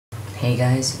Hey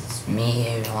guys, it's me,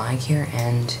 ajonelag here,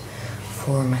 and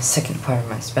for my second part of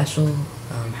my special,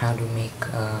 how to make,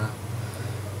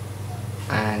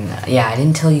 yeah, I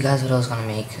didn't tell you guys what I was gonna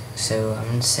make, so I'm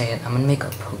gonna say it. I'm gonna make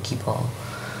a Pokeball,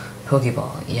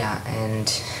 yeah, and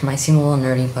it might seem a little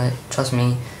nerdy, but trust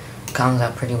me, it comes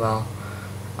out pretty well.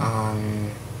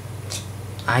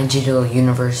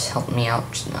 Universe helped me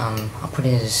out. I'll put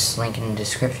his link in the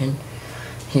description.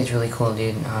 He's really cool,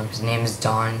 dude. His name is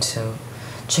Don, so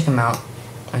check him out.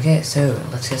 Okay, so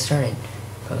let's get started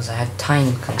because I have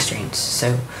time constraints.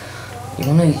 So you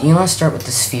wanna start with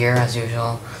the sphere as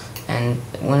usual, and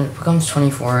when it becomes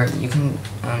 24, you can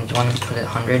you want to put it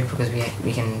 100 because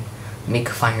we can make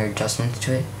finer adjustments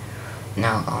to it.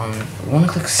 Now we want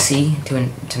to click C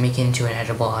to make it into an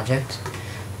editable object.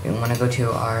 We want to go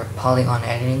to our polygon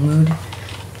editing mode.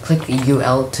 Click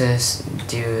UL to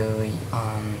do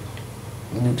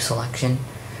loop selection,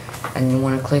 and you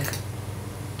want to click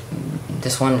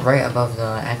this one right above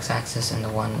the x-axis and the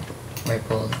one right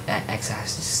below the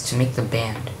x-axis to make the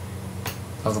band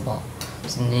of the ball.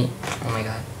 So oh my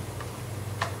god.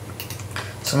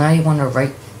 So now you want to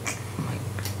right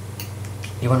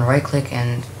click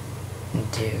and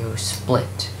do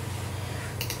split,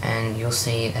 and you'll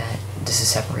see that this is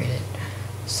separated.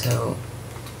 So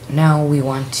now we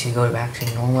want to go back to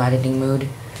normal editing mode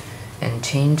and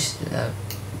change the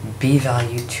B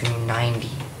value to 90.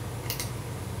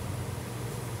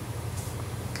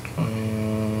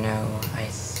 No,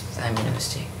 I made a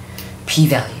mistake. P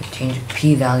value. Change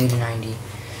P value to 90,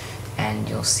 and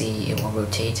you'll see it will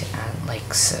rotate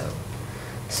like so.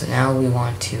 So now we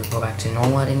want to go back to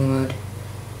normal editing mode,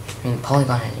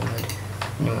 polygon editing mode,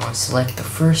 and we want to select the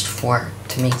first 4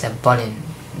 to make that button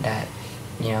that,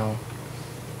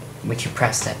 which you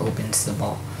press that opens the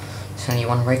ball. So you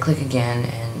want to right click again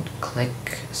and click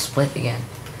split again,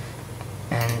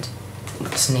 and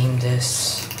let's name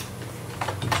this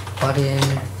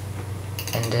button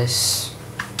and this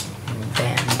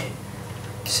band.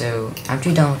 So after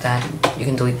you're done with that, you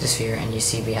can delete the sphere, and you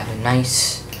see we have a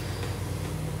nice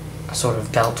sort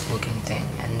of belt looking thing,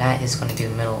 and that is going to be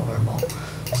the middle of our ball.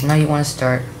 So now you want to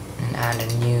start and add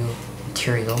a new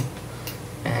material,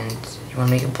 and you want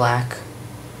to make it black,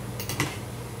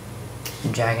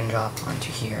 drag and drop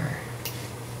onto here.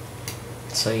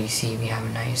 So you see we have a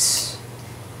nice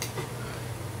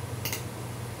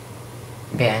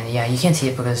band. Yeah, you can't see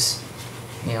it because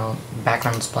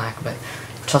background's black, but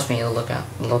trust me, it'll look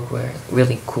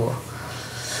really cool.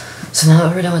 So now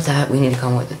that we're done with that, we need to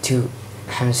come up with the 2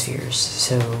 hemispheres.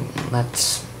 So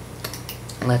let's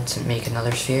make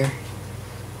another sphere,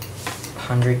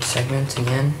 100 segments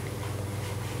again.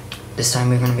 This time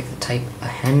we're going to make the type a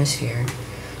hemisphere,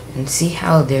 and see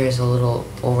how there's a little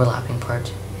overlapping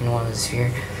part in one of the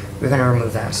sphere. We're going to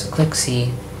remove that. So click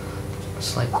C,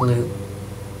 select loop,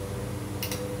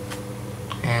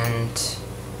 and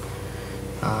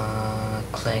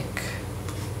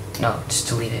just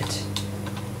delete it.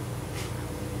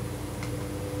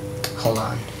 Hold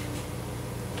on.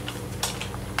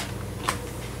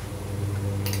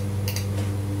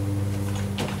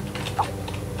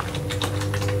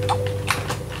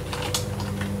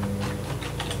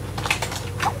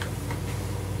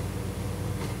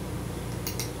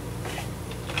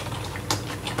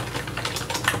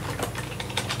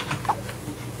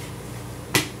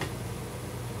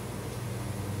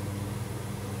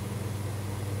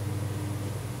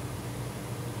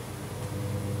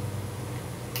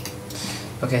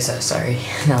 Okay, so sorry,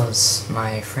 that was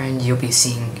my friend. You'll be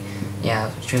seeing,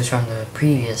 she was from the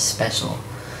previous special.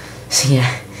 So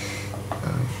yeah,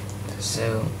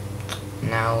 so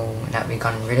now that we've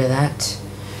gotten rid of that,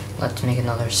 let's make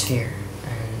another sphere,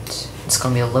 and it's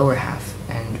gonna be a lower half,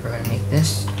 and we're gonna make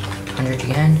this 100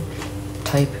 again,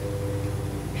 type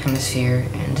hemisphere,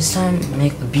 and this time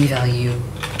make the B value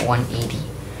 180,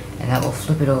 and that will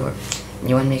flip it over.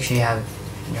 You want to make sure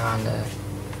you're on the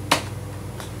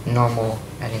normal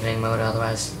editing mode,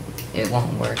 otherwise it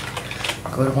won't work.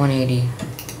 Go to 180,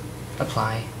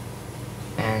 apply,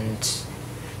 and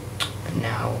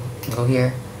now go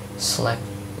here, select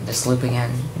this loop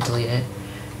again, delete it,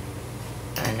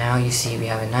 and now you see we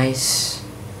have a nice,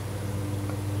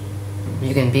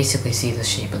 you can basically see the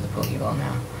shape of the Pokeball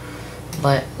now.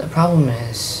 But the problem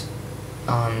is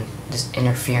this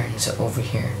interference over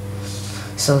here.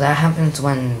 So that happens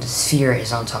when the sphere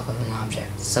is on top of an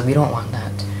object, so we don't want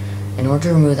that. In order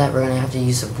to remove that, we're going to have to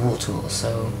use the bool tool.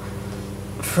 So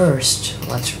first,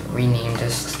 let's rename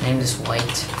this. Name this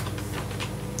white.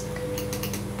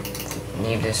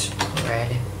 Name this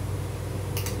red.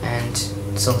 And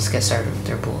so let's get started with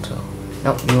our bool tool.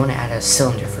 Nope, we want to add a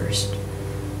cylinder first.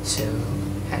 So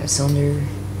add a cylinder,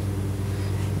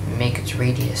 make its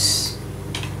radius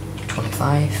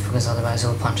 25, because otherwise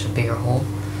it'll punch a bigger hole.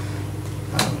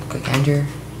 Click enter,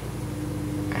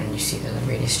 and you see that the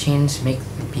radius changed. Make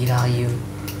the B value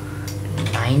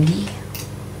 90.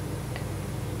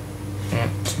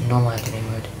 Normal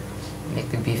editing mode. Make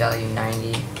the B value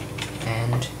 90,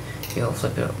 and you'll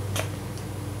flip it.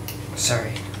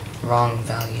 Sorry, wrong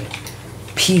value.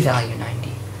 P value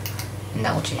 90, and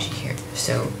that will change it here.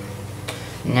 So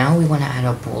now we want to add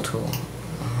a bool tool.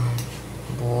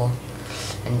 Bool,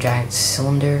 and drag the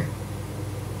cylinder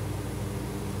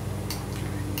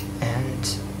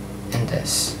and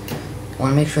this. I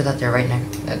want to make sure that they're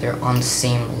that they're on the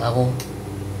same level.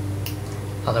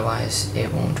 Otherwise,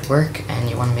 it won't work. And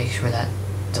you want to make sure that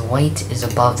the white is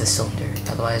above the cylinder.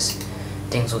 Otherwise,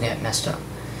 things will get messed up.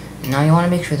 Now you want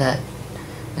to make sure that.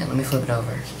 Let me flip it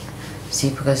over. See,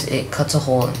 because it cuts a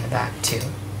hole in the back too.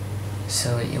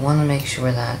 So you want to make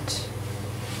sure that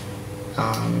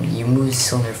you move the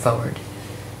cylinder forward.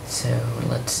 So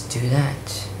let's do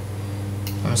that.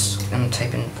 I'm just gonna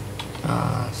type in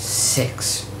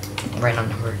 6, random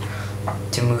number,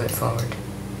 to move it forward.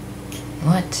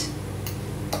 What?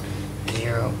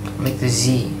 0. Make the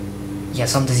Z.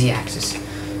 Yes, on the Z axis.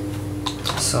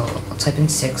 So I'll type in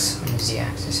 6 on the Z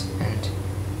axis and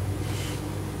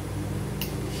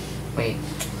wait.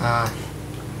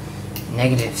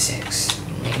 -6.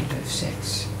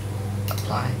 -6.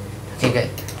 Apply. Okay, good.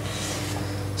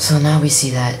 So now we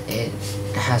see that it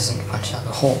hasn't punched out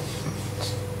the hole.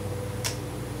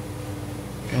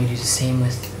 And we do the same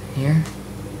with here.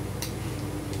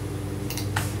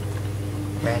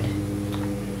 Red.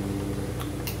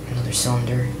 Another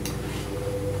cylinder.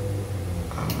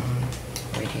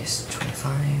 Radius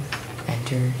 25.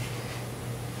 Enter.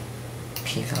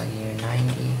 P value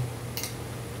 90.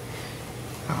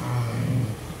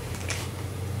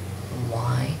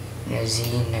 Y. Z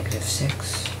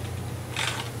 -6.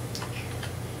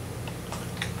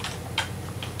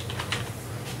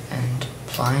 And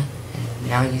apply. And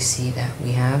now you see that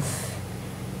we have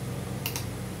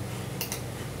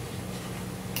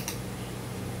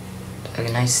a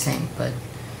nice thing, but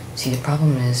see, the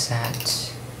problem is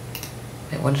that,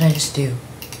 wait, what did I just do?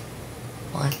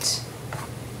 What?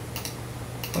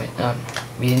 Wait,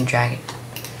 we didn't drag it.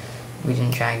 We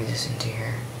didn't drag this into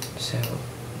here. So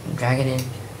drag it in.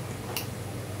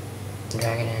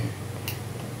 Drag it in.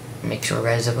 Make sure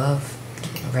red's above.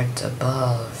 Red's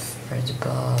above. Red's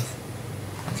above.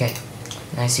 Okay.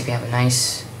 Now you see we have a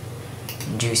nice,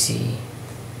 juicy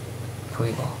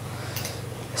Pokeball.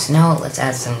 So now let's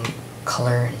add some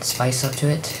color and spice up to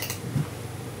it.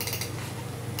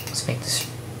 Let's make this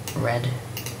red.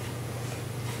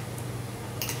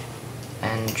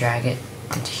 And drag it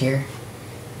onto here.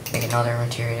 Make another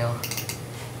material.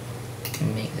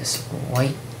 Make this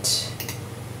white.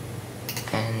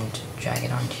 And drag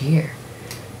it onto here.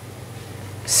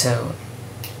 So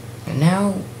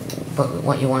now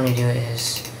what you want to do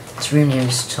is, let's rename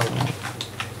this to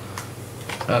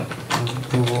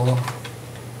Bool.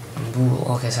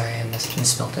 Okay, sorry, I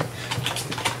misspelled it.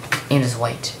 And it's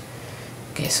white.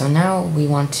 Okay, so now what we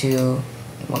want to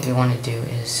do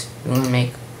is we want to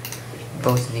make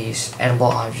both of these edible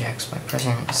objects by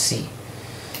pressing C.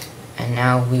 And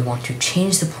now we want to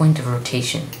change the point of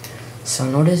rotation. So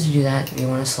in order to do that, we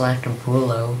want to select a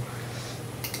Booleau,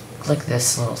 click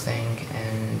this little thing,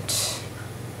 and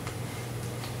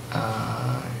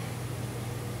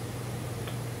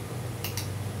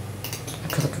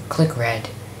click red.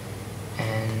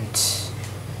 And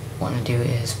what I want to do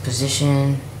is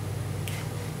position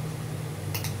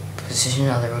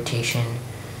of the rotation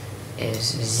is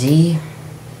Z.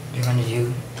 You're going to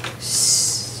do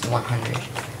 100,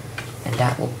 and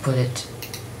that will put it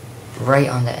right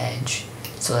on the edge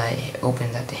so that it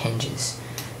opens at the hinges.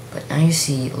 But now you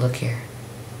see, look here.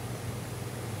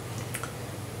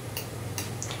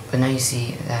 But now you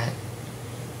see that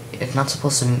it's not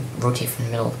supposed to rotate from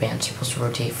the middle of the band. It's supposed to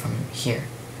rotate from here,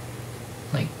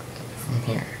 like from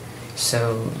here.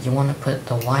 So you want to put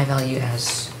the Y value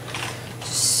as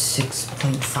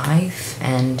 6.5,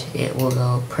 and it will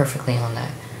go perfectly on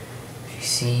that. If you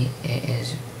see, it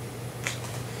is.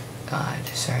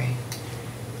 Sorry.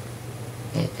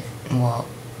 Well,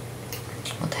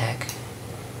 what the heck?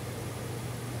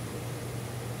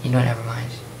 You know, never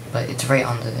mind. But it's right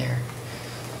under there.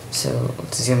 So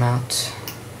let's zoom out.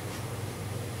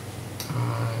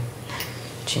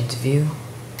 Change the view.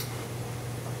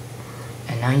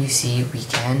 And now you see we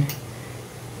can,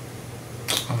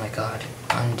 oh my god,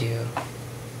 undo,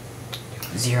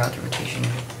 0 out the rotation,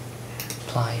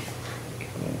 apply,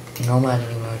 normal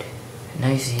editing mode. And now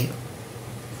you see,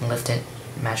 lift it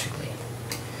magically.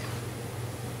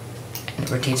 and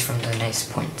it rotates from the nice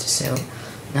point. So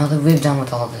now that we've done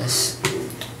with all this,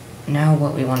 now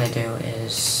what we want to do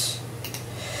is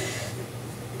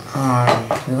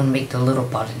we want to make the little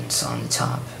buttons on the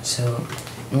top. So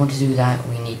in order to do that,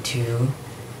 we need to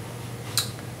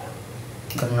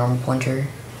go to normal pointer,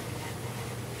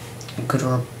 go to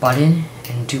our button,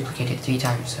 and duplicate it 3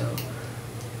 times. So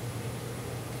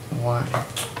one,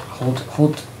 hold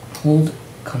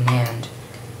command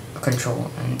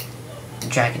control and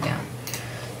drag it down.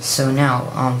 So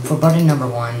now for button number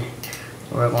 1,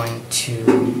 we're going to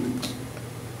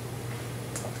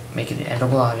make it an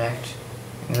editable object,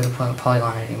 go to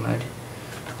polygon editing mode,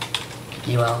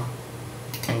 UL,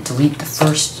 and delete the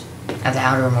first at the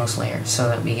outermost layer so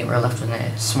that we're left with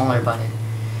a smaller button.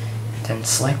 Then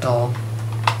select all,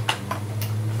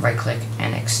 right click,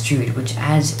 and extrude, which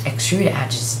adds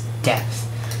depth.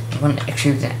 You want to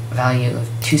extrude the value of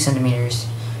 2 centimeters,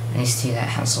 and you see that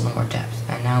has a little more depth.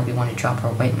 And now we want to drop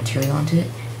our white material onto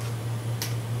it,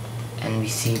 and we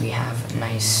see we have a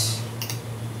nice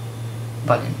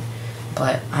button.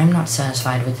 But I'm not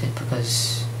satisfied with it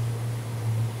because,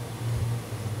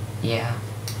 yeah,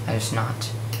 I just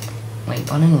not. Wait,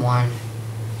 button 1.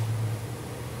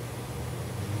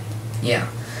 Yeah,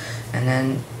 and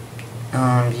then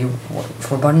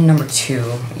for button number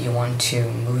 2, you want to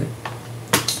move it,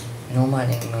 normal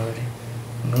editing mode,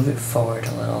 move it forward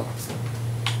a little.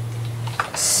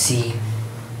 C,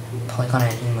 polygon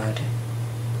editing mode,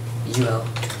 UL,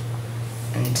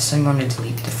 and this I'm going to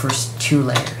delete the first 2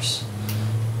 layers.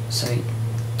 So you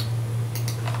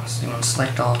want to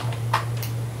select all,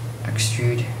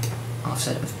 extrude,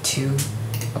 offset of 2,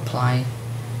 apply,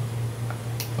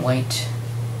 white,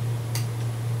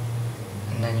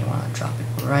 and then you want to drop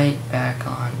it right back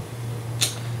on,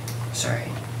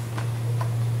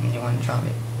 and you want to drop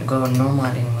it, go to normal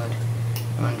editing mode,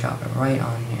 you want to drop it right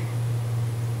on here.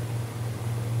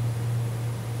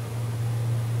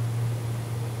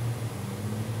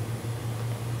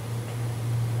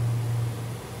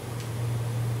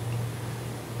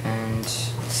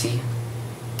 Let's see.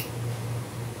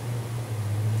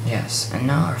 Yes, and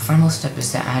now our final step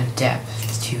is to add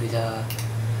depth to the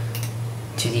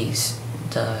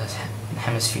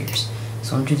hemispheres.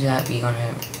 So to do that, we're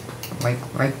gonna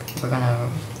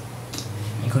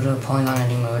you go to polygon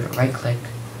editing mode, right click,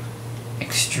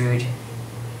 extrude,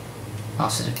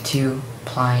 offset of 2,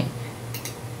 apply.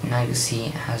 Now you see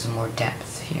it has more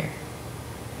depth here,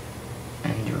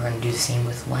 and we're gonna do the same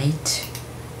with white.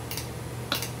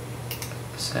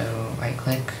 So right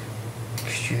click,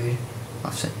 extrude,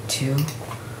 offset 2,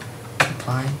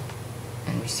 apply,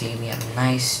 and we see we have a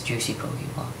nice juicy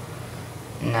Pokeball.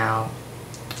 Now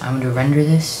I'm going to render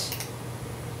this,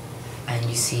 and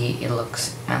you see it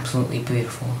looks absolutely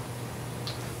beautiful.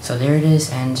 So there it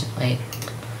is, and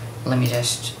let me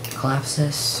just collapse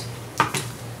this,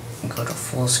 go to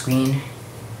full screen,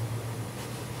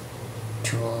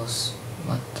 tools,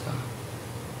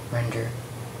 render.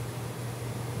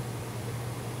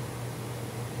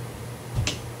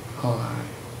 Hold on.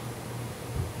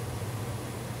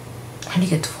 How do you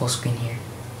get to full screen here?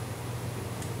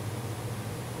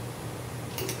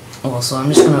 Oh, well, so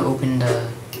I'm just gonna open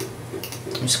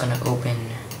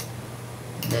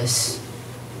this.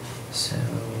 So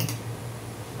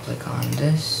click on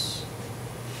this.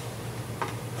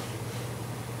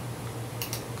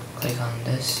 Click on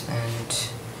this and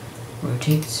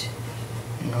rotate.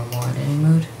 Normal editing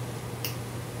mode.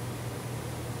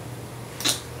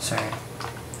 Sorry.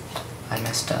 I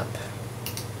messed up.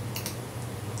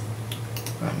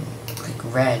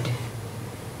 Click red,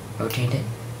 rotate it,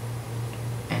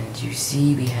 and you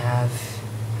see we have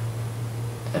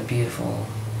a beautiful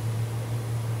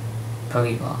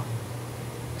Pokeball.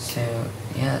 So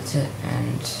yeah, that's it,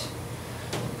 and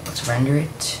let's render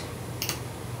it,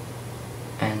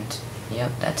 and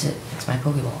yep, that's it. It's my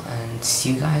Pokeball, and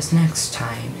see you guys next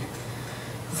time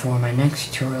for my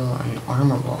next tutorial on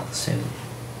Armor Ball. So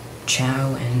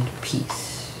ciao and peace.